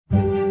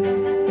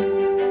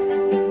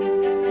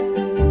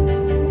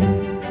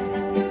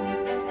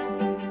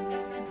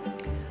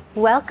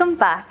Welcome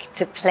back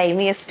to Play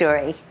Me a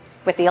Story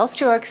with the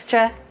Ulster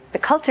Orchestra, the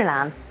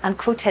Cultúrlann and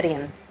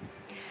Quotidian.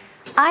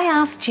 I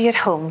asked you at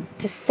home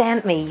to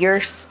send me your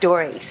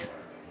stories,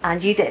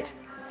 and you did.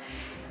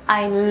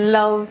 I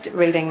loved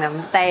reading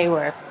them. They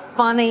were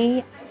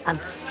funny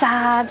and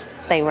sad,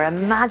 they were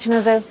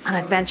imaginative and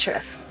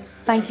adventurous.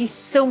 Thank you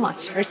so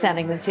much for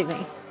sending them to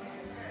me.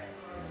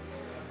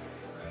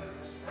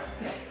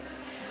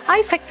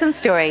 I picked some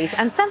stories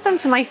and sent them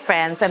to my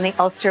friends in the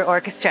Ulster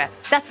Orchestra.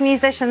 That's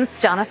musicians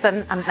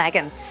Jonathan and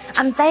Megan,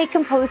 and they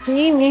composed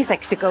new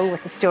music to go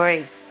with the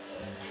stories.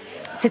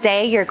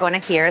 Today you're going to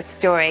hear a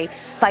story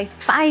by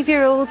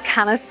 5-year-old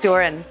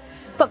Canice.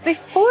 But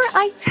before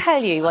I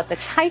tell you what the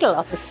title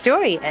of the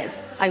story is,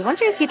 I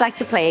wonder if you'd like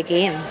to play a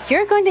game.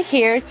 You're going to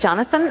hear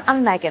Jonathan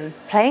and Megan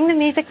playing the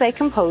music they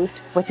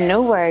composed with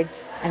no words,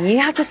 and you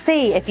have to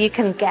see if you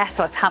can guess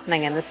what's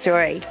happening in the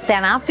story.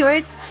 Then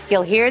afterwards,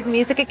 you'll hear the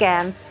music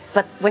again,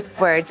 but with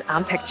words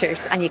and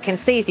pictures, and you can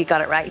see if you got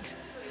it right.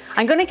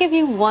 I'm going to give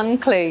you one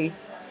clue.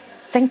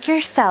 Think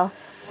yourself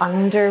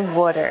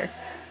underwater.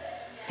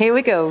 Here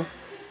we go.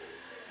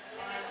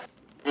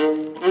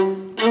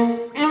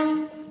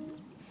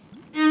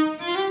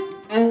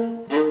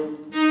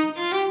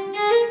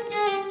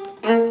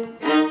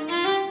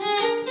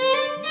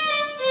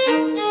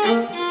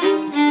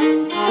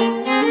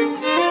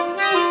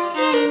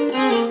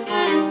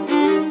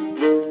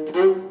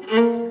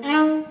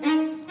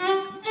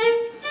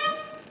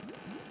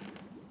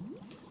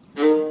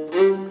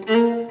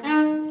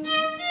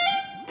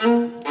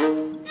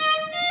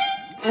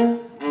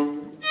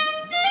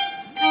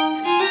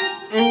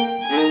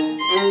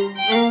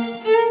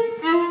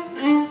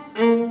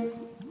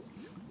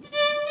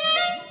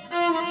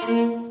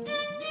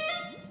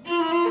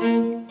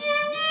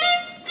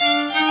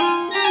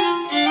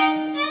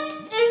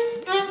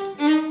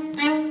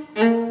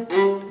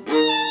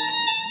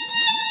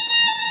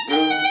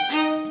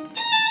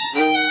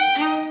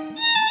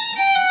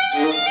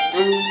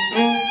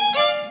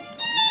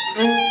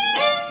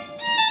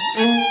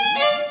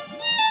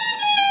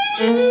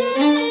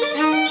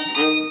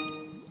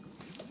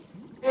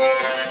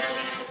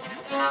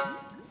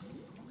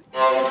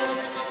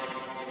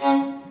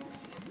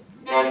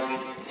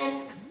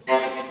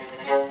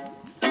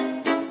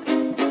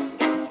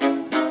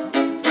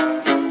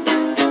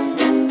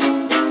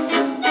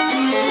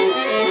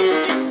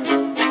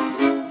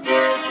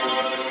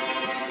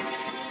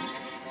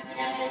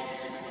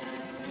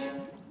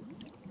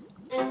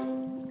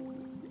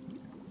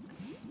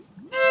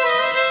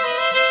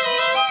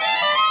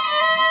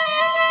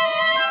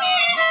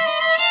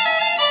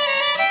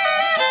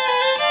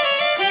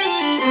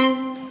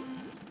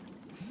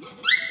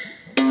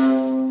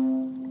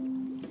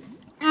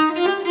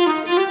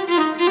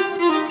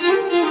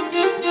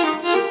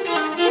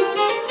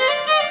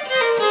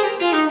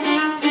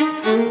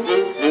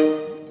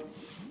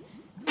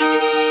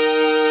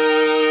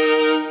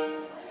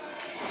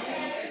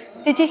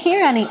 Did you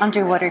hear any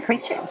underwater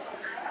creatures?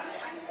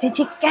 Did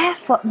you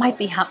guess what might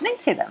be happening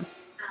to them?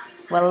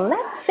 Well,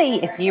 let's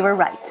see if you were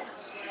right.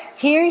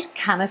 Here's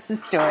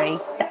Canice's story,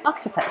 The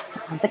Octopus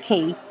and the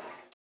Key.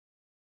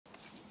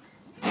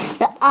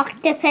 The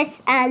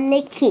Octopus and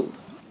the Key.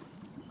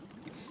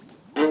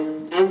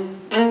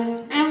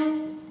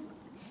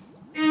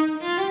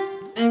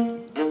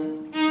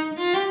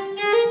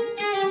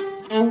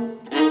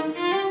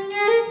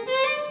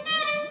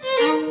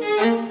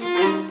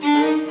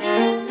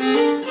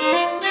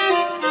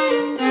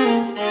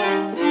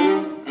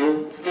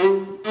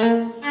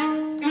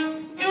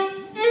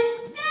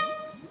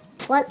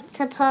 Once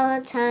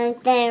upon a time,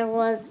 there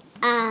was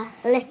a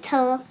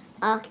little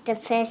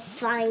octopus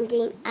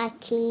finding a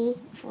key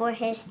for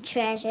his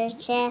treasure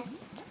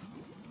chest.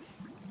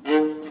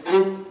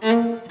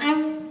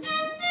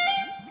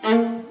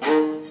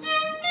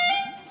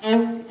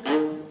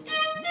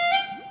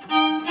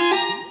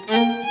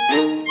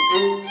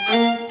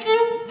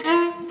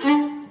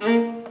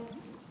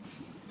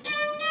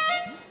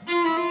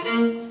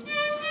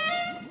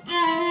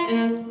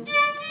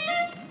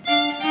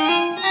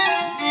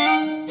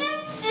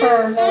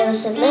 And there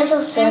was a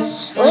little fish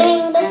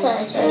swimming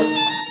beside him.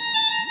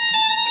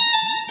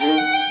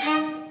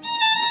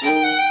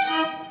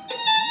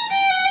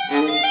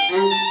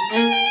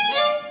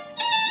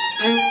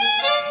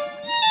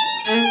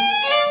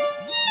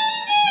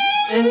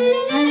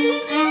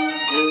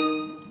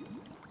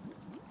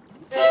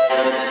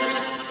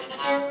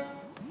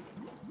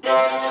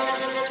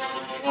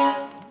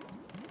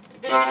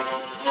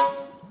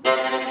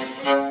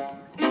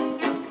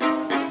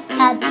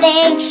 A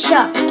big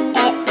shark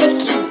ate the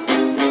key.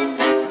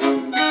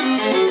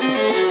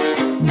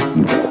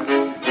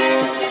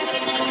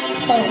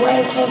 It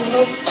went in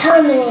his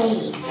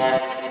tummy.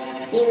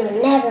 You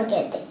will never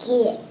get the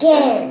key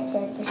again,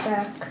 said the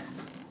shark.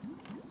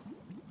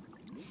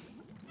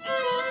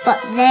 But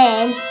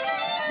then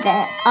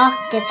the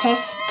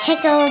octopus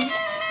tickled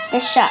the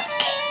shark,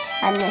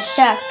 and the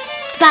shark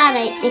spat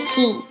out the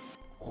key.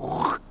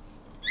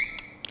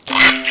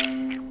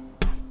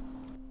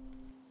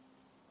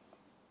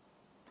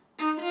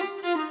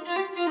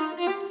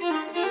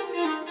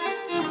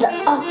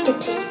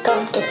 octopus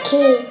got the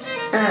key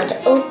and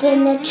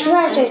opened the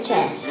treasure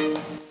chest.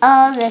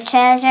 All the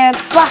treasure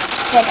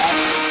busted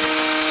out.